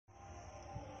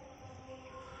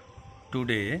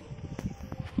Today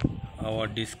our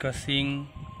discussing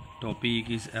topic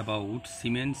is about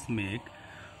Siemens make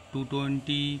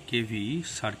 220 kV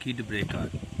circuit breaker.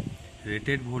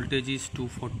 Rated voltage is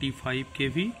 245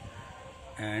 kV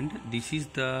and this is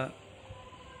the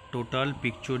total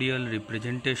pictorial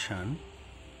representation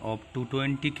of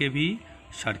 220 kV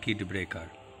circuit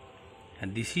breaker,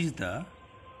 and this is the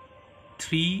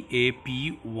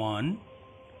 3AP1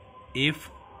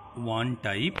 F1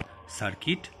 type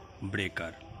circuit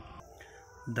breaker.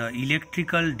 The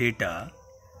electrical data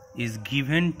is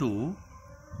given to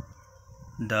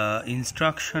the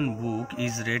instruction book.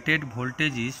 Is rated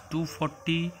voltage is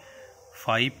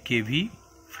 245 kV,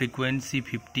 frequency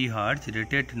 50 Hz,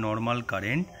 rated normal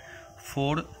current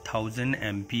 4000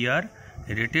 ampere,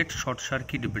 rated short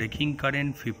circuit breaking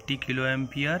current 50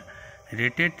 kiloampere,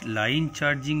 rated line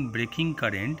charging breaking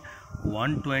current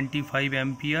 125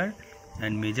 ampere,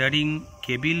 and measuring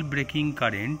cable breaking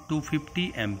current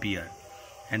 250 ampere,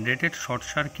 and rated short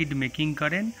circuit making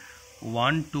current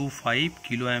 125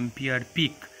 kiloampere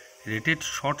peak. Rated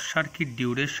short circuit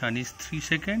duration is 3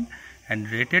 seconds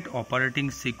and rated operating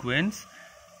sequence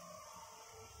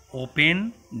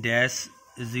open dash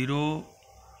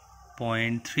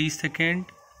 0.3 second,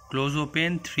 close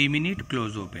open 3 minute,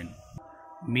 close open.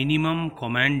 Minimum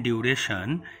command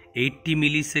duration 80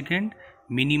 millisecond,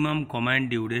 minimum command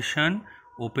duration,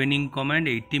 opening command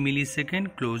 80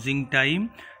 millisecond, closing time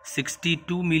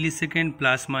 62 millisecond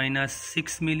plus minus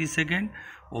 6 millisecond,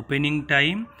 opening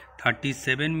time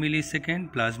 37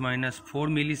 millisecond plus minus 4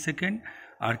 millisecond,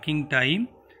 arcing time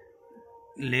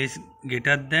less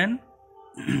greater than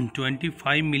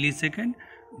 25 millisecond,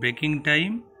 breaking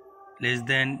time less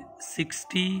than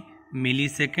 60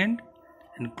 millisecond,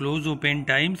 and close open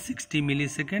time 60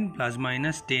 millisecond plus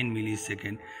minus 10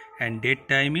 millisecond, and dead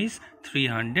time is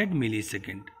 300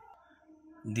 millisecond.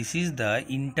 This is the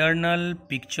internal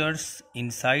pictures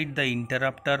inside the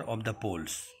interrupter of the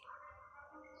poles.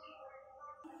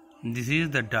 This is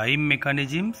the drive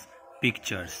mechanisms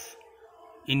pictures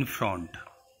in front,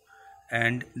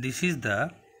 and this is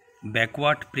the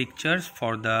backward pictures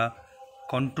for the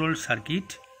control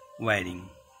circuit wiring.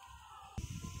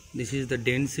 This is the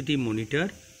density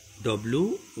monitor.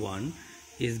 W1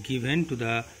 is given to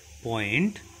the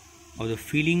point of the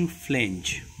filling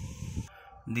flange.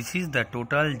 This is the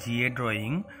total GA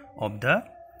drawing of the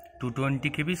 220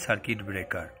 kV circuit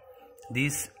breaker.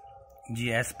 As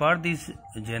per this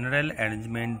general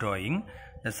arrangement drawing,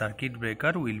 the circuit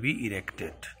breaker will be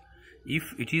erected.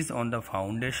 If it is on the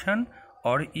foundation,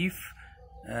 or if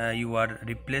you are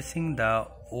replacing the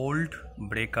old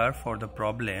breaker for the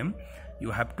problem, you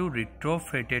have to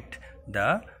retrofit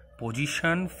the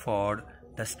position for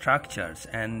the structures,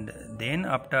 and then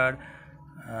after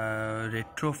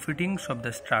retrofittings of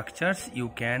the structures you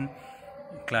can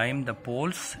climb the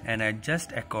poles and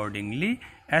adjust accordingly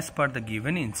as per the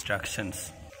given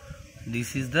instructions.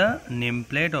 This is the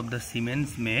nameplate of the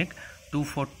Siemens make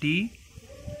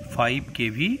 245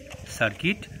 kV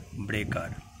circuit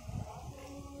breaker.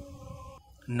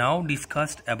 Now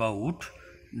discussed about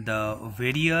the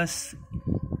various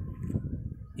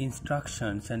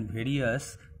instructions and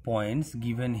various points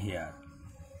given here.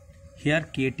 Here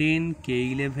K10,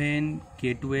 K11,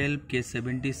 K12,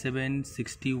 K77,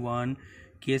 61,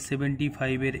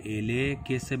 K75 এর LA,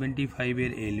 K75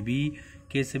 এর LB,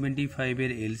 K75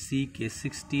 এর LC,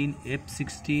 K16,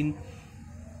 F16,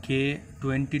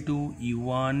 K22,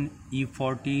 E1,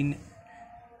 E14,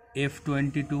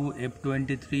 F22,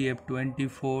 F23,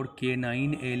 F24, K9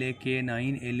 LA, K9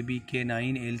 LB, K9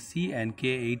 LC, and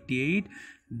K88.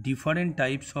 Different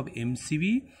types of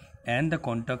MCB and the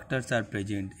conductors are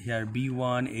present. Here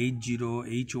B1, H0,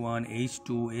 H1,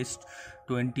 H2,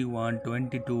 S21,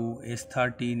 22,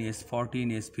 S13,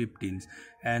 S14, S15,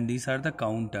 and these are the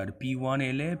counter P1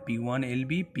 LA, P1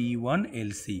 LB, P1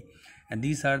 LC, and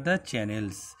these are the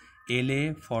channels.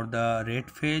 LA for the red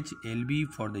phase,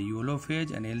 LB for the yellow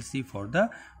phase, and LC for the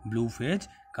blue phase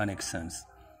connections.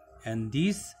 And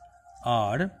these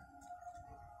are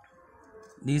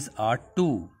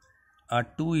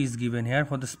R2 is given here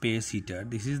for the space heater.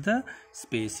 This is the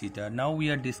space heater. Now we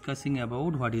are discussing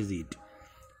about what is it.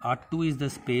 R2 is the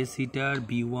space heater,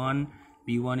 B1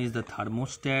 is the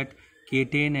thermostat,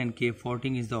 K10 and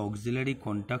K14 is the auxiliary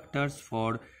conductors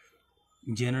for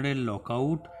general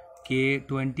lockout,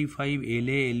 K25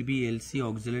 LA, LB, LC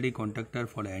auxiliary conductor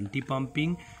for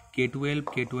anti-pumping, K12,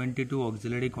 K22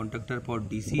 auxiliary conductor for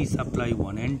DC supply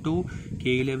 1 and 2,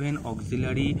 K11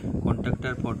 auxiliary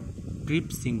conductor for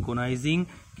trip synchronizing,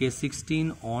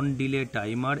 K16 on delay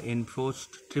timer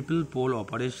enforced triple pole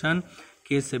operation,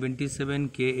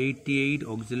 K77, K88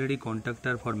 auxiliary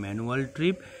conductor for manual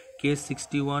trip,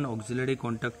 K61 auxiliary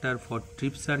contactor for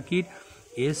trip circuit.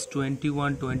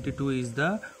 S2122 is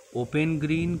the open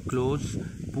green close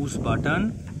push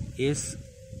button.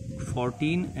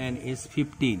 S14 and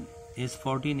S15.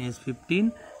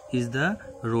 S15 is the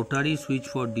rotary switch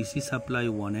for DC supply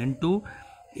 1 and 2.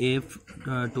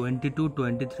 F22,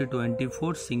 23,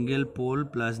 24 single pole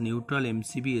plus neutral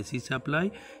MCB AC supply.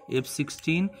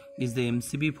 F16 is the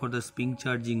MCB for the spring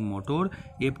charging motor.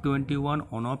 F21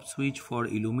 on off switch for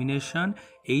illumination.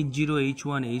 H0,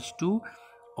 H1, H2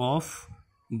 off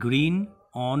green,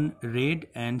 on red,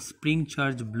 and spring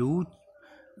charge blue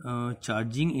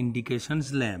charging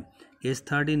indications lamp.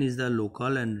 S13 is the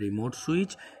local and remote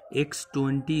switch.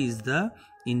 X20 is the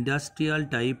industrial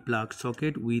type plug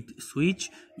socket with switch.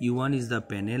 U1 is the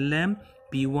panel lamp.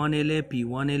 P1LA,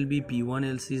 P1LB,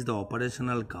 P1LC is the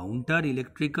operational counter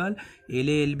electrical.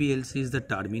 LA-LB LC is the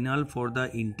terminal for the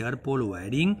interpole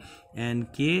wiring,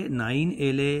 and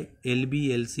K9LA LB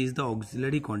LC is the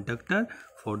auxiliary contactor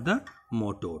for the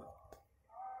motor.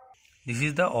 This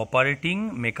is the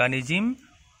operating mechanism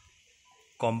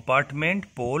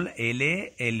compartment pole LA,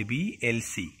 LB,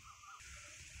 LC.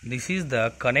 This is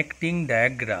the connecting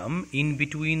diagram in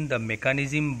between the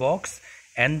mechanism box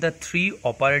and the three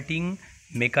operating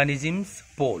mechanisms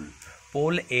pole.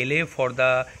 Pole LA for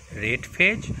the red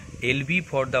phase, LB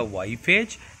for the Y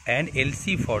phase, and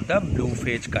LC for the blue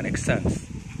phase connections.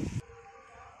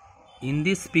 In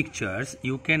these pictures,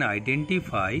 you can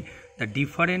identify the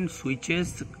different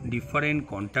switches, different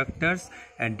contactors,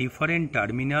 and different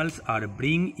terminals are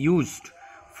being used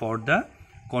for the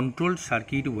control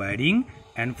circuit wiring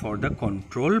and for the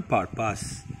control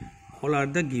purpose. All are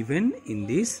the given in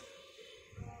these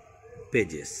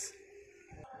pages.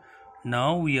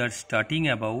 Now we are starting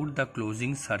about the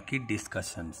closing circuit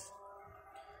discussions.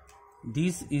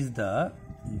 This is the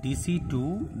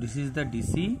DC2, this is the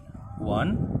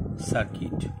DC1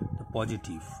 circuit, the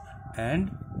positive,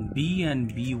 and B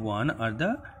and B1 are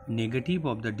the negative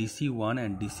of the DC1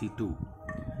 and DC2.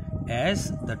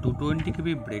 As the 220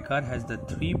 kV breaker has the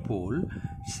 3 pole,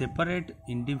 separate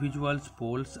individual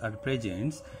poles are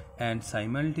present, and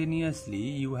simultaneously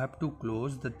you have to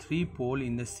close the 3 pole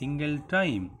in a single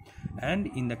time, and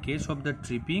in the case of the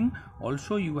tripping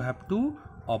also you have to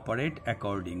operate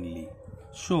accordingly.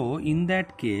 So in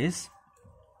that case,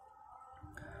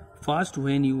 first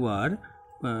when you are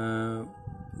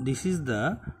this is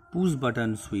the push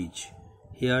button switch,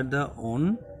 here the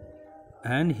on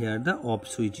and here the off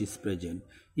switch is present.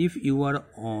 If you are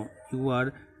on, you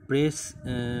are press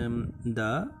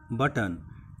the button,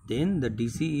 then the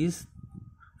DC is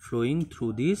flowing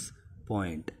through this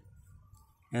point,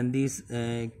 and this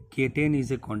K10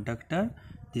 is a contactor.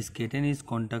 This K10 is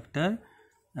contactor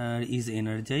is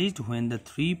energized when the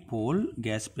 3 pole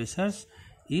gas pressures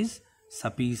is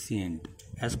sufficient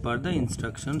as per the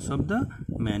instructions of the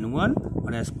manual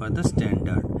or as per the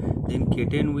standard. Then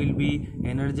K10 will be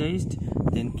energized,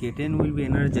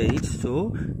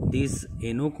 so this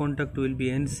NO contact will be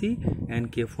NC,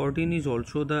 and K14 is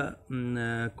also the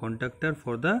contactor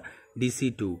for the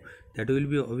DC2, that will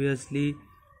be obviously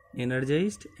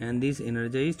energized, and this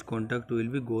energized contact will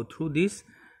be go through this.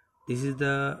 This is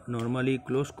the normally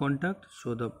closed contact,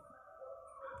 so the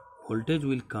voltage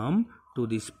will come to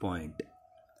this point.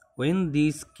 When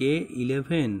this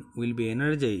K11 will be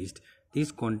energized,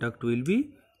 this contact will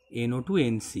be NO to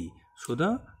NC, so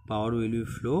the power will be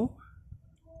flow,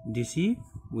 DC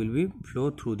will be flow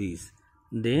through this.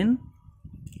 Then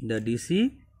the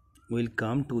DC will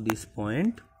come to this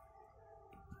point,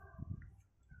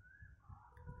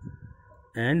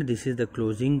 and this is the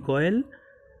closing coil.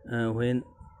 When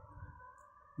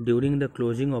during the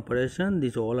closing operation,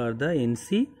 these all are the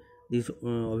NC, this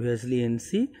obviously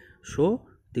NC, so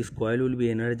this coil will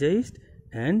be energized,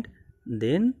 and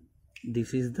then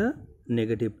this is the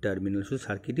negative terminal, so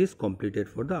circuit is completed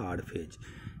for the R phase,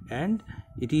 and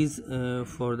it is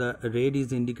for the red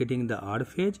is indicating the R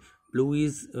phase, blue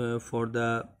is for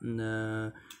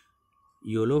the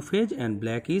yellow phase, and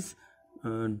black is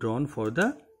drawn for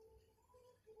the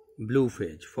blue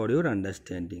phase. For your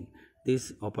understanding,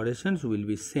 these operations will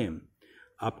be same.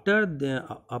 After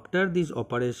these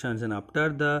operations and after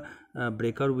the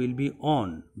breaker will be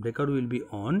on,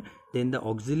 then the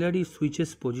auxiliary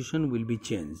switches position will be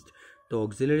changed. The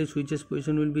auxiliary switches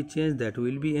position will be changed, that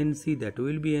will be NC, that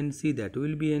will be NC, that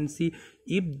will be NC.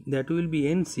 If that will be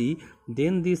NC,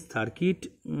 then this circuit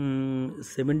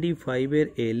 75 er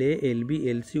LA, LB,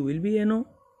 LC will be NO.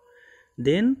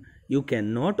 Then you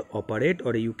cannot operate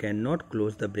or you cannot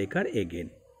close the breaker again.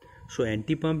 So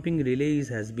anti-pumping relay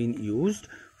has been used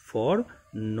for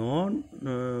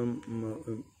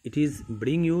it is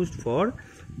being used for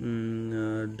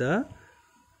the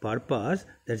purpose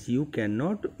that you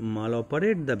cannot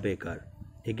maloperate the breaker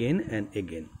again and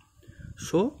again.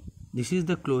 So this is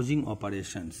the closing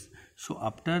operations. So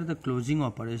after the closing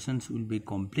operations will be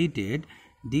completed,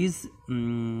 these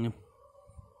P1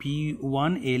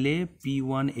 LA,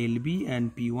 P1 LB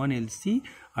and P1 LC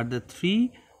are the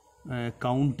three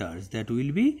counters that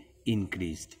will be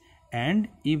increased. And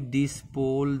if this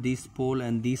pole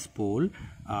and this pole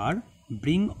are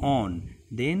bring on,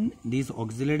 then this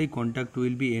auxiliary contact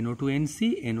will be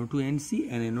NO2NC, NO2NC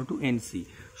and NO2NC.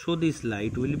 So this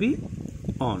light will be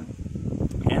on,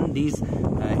 and this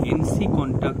NC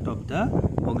contact of the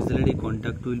auxiliary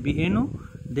contact will be NO,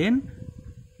 then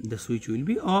the switch will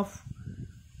be off.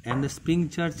 And the spring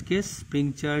charge case,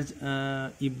 spring charge,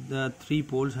 if the three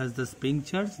poles has the spring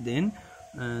charge, then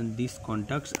these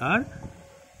contacts are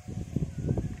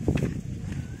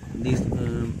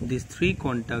these three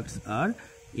contacts are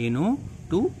NO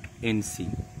to NC.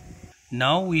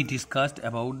 Now we discussed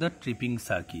about the tripping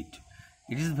circuit.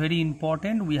 It is very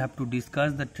important. We have to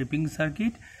discuss the tripping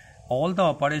circuit, all the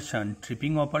operation,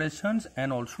 tripping operations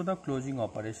and also the closing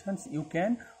operations. You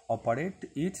can operate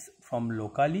it from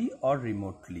locally or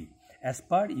remotely as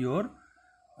per your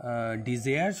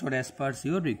desires or as per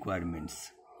your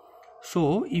requirements.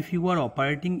 So if you are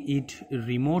operating it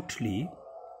remotely,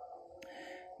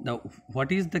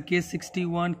 what is the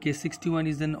K61? K61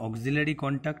 is an auxiliary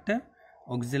contactor.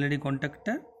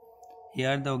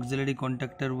 Here the auxiliary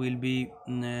contactor will be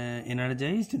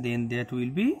energized, then that will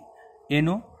be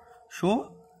NO.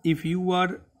 So if you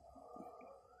are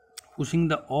pushing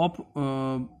the off,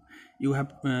 you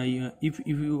have if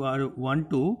you are want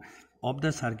to off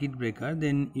the circuit breaker,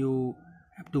 then you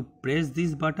have to press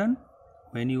this button.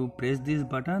 When you press this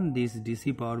button, this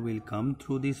DC power will come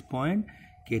through this point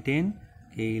K10,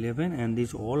 K11, and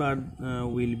this all are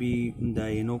will be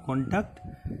the NO contact.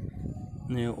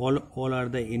 All are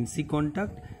the NC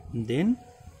contact. Then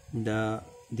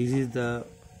this is the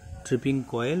tripping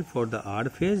coil for the R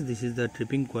phase, this is the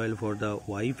tripping coil for the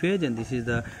Y phase, and this is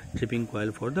the tripping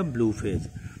coil for the blue phase,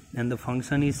 and the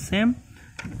function is same.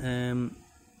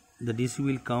 The DC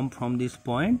will come from this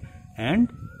point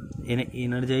and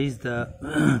energize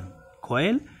the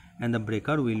coil, and the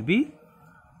breaker will be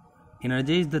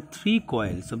energize the three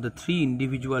coils of the three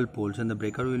individual poles, and the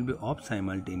breaker will be off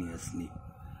simultaneously.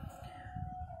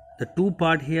 The two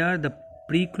part here, the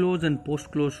pre-close and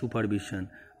post-close supervision.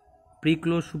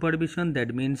 Pre-close supervision,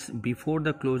 that means before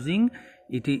the closing,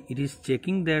 it is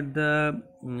checking that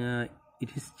it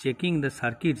is checking the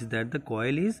circuits that the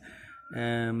coil is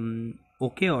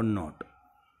okay or not.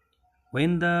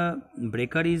 When the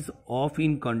breaker is off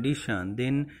in condition,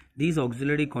 then this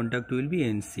auxiliary contact will be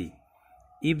NC.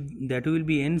 If that will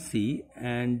be NC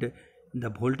and the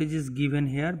voltage is given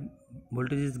here,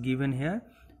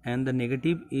 and the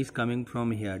negative is coming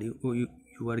from here, you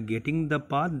are getting the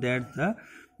path that the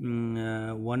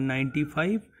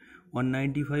 195 or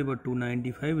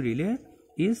 295 relay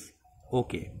is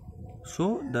okay.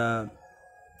 So the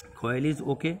coil is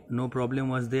okay, no problem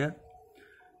was there.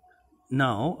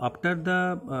 Now after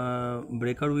the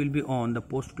breaker will be on, the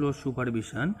post-close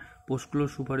supervision.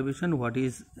 What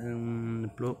is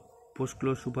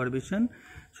post-close supervision?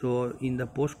 So in the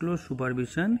post-close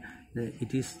supervision,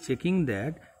 it is checking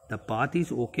that the path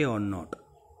is okay or not.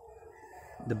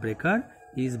 The breaker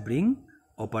is being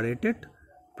operated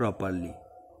properly.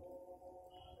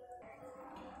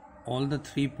 All the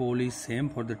three pole is same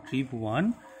for the trip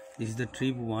 1. This is the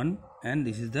trip 1 and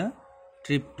this is the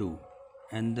trip 2.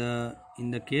 And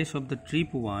in the case of the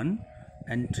trip 1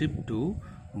 and trip 2,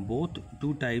 both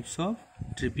two types of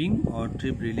tripping or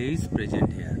trip relay is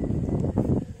present here.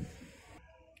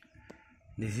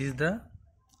 This is the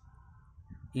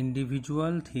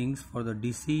individual things for the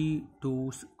DC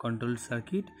to control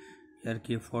circuit. Here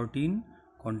K14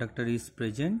 contactor is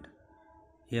present.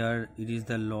 Here it is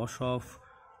the loss of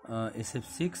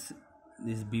SF6.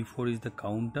 This B4 is the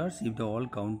counters. If the all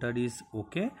counter is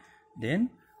okay, then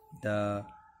the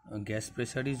gas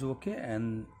pressure is okay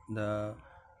and the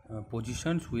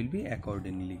positions will be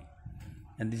accordingly.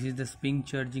 And this is the spring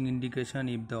charging indication.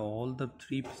 If the all the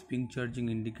three spring charging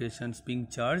indications spring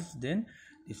charged, then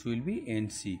this will be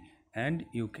NC and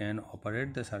you can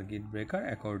operate the circuit breaker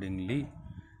accordingly.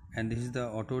 And this is the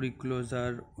auto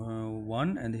recloser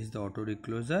 1 and this is the auto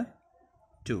recloser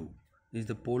 2. This is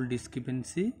the pole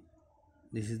discrepancy.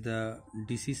 This is the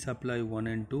DC supply 1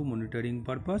 and 2 monitoring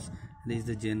purpose. This is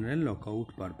the general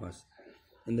lockout purpose.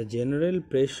 And the general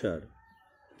pressure,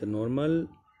 the normal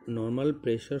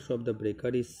pressures of the breaker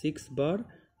is 6 bar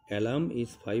Alarm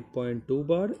is 5.2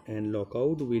 bar and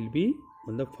lockout will be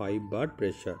on the 5 bar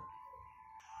pressure.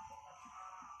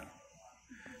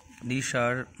 These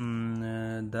are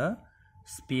the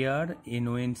spare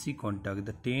NONC contact.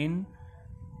 The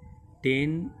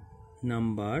 10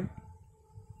 number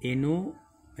NO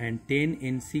and 10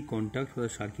 NC contact for the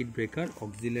circuit breaker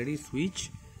auxiliary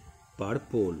switch per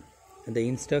pole. And the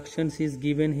instructions is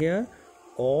given here.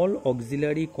 All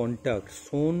auxiliary contacts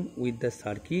shown with the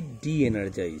circuit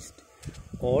de-energized.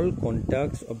 All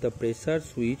contacts of the pressure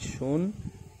switch shown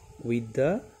with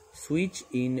the switch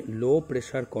in low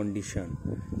pressure condition,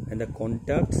 and the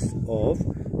contacts of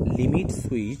limit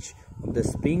switch of the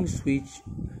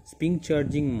spring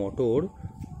charging motor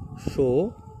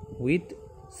show with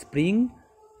spring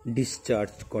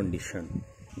discharged condition.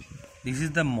 This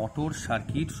is the motor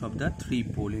circuits of the 3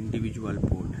 pole individual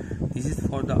pole. This is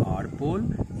for the R pole,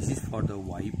 this is for the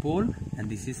Y pole, and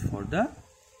this is for the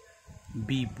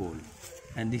B pole.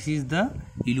 And this is the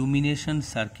illumination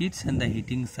circuits and the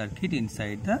heating circuit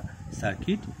inside the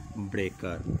circuit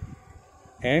breaker.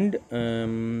 And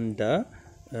the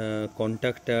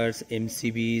contactors,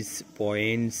 MCBs,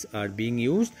 points are being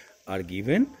used, are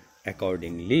given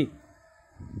accordingly.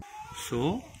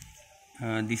 So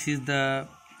this is the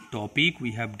topic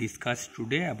we have discussed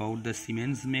today about the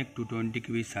Siemens make 220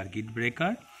 kV circuit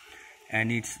breaker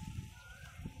and its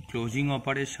closing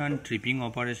operation, tripping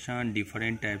operation,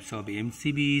 different types of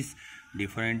MCBs,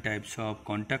 different types of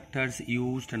contactors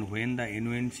used, and when the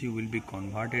NONC will be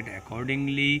converted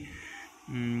accordingly.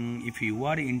 If you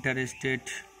are interested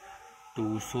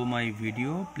to show my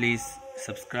video, please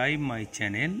subscribe my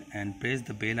channel and press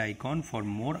the bell icon for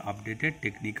more updated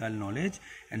technical knowledge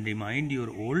and remind your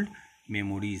old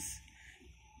memories.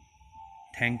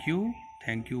 Thank you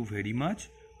very much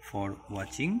for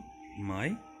watching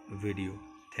my video.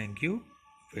 Thank you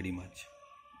very much.